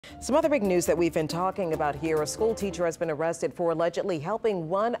Some other big news that we've been talking about here. A school teacher has been arrested for allegedly helping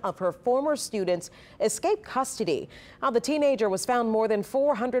one of her former students escape custody. Now, the teenager was found more than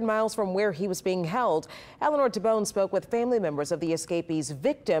 400 miles from where he was being held. Eleanor Tabone spoke with family members of the escapee's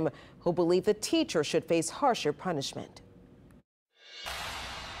victim, who believe the teacher should face harsher punishment.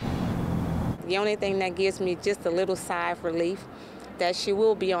 The only thing that gives me just a little sigh of relief that she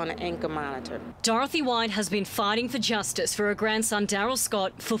will be on an ankle monitor. Dorothy White has been fighting for justice for her grandson Darryl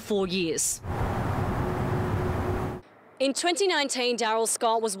Scott for 4 years. In 2019, Darryl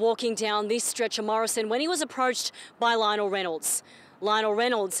Scott was walking down this stretch of Morrison when he was approached by Lionel Reynolds. Lionel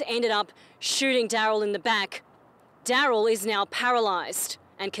Reynolds ended up shooting Darryl in the back. Darryl is now paralysed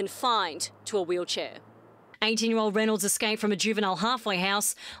and confined to a wheelchair. 18-year-old Reynolds escaped from a juvenile halfway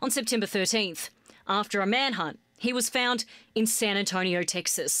house on September 13th. After a manhunt, he was found in San Antonio,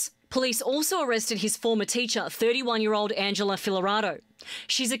 Texas. Police also arrested his former teacher, 31-year-old Angela Filorato.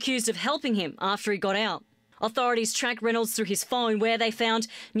 She's accused of helping him after he got out. Authorities tracked Reynolds through his phone, where they found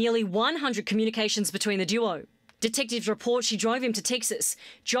nearly 100 communications between the duo. Detectives report she drove him to Texas,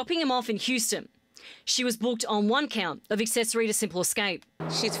 dropping him off in Houston. She was booked on one count of accessory to simple escape.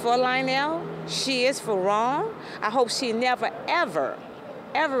 She's for Lionel. She is for wrong. I hope she never, ever,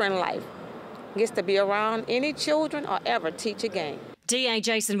 ever in life gets to be around any children or ever teach again. DA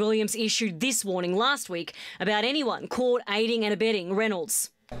Jason Williams issued this warning last week about anyone caught aiding and abetting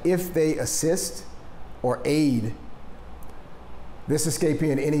Reynolds. If they assist or aid this escapee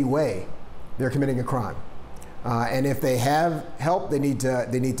in any way, they're committing a crime. And if they have help, they need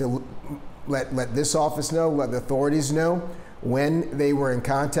to let this office know, let the authorities know when they were in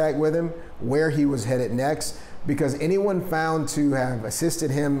contact with him, where he was headed next, because anyone found to have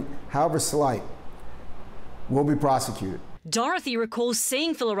assisted him, however slight, will be prosecuted. Dorothy recalls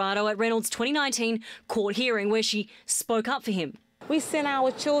seeing Filorato at Reynolds' 2019 court hearing, where she spoke up for him. We send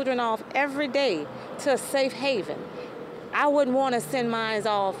our children off every day to a safe haven. I wouldn't want to send mine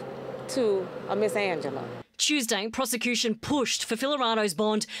off to a Miss Angela. Tuesday, prosecution pushed for Filorato's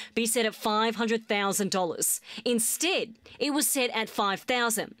bond be set at $500,000. Instead, it was set at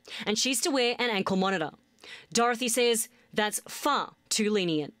 $5,000, and she's to wear an ankle monitor. Dorothy says that's far too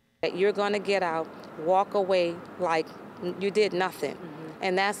lenient. You're going to get out, walk away like you did nothing.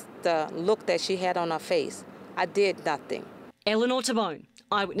 And that's the look that she had on her face. I did nothing. Eleanor Tabone,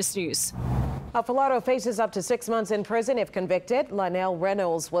 Eyewitness News. Filorato faces up to 6 months in prison if convicted. Lionel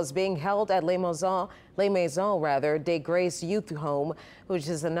Reynolds was being held at Les Maisons de Grace Youth Home, which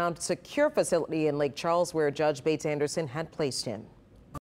is a non-secure facility in Lake Charles, where Judge Bates Anderson had placed him.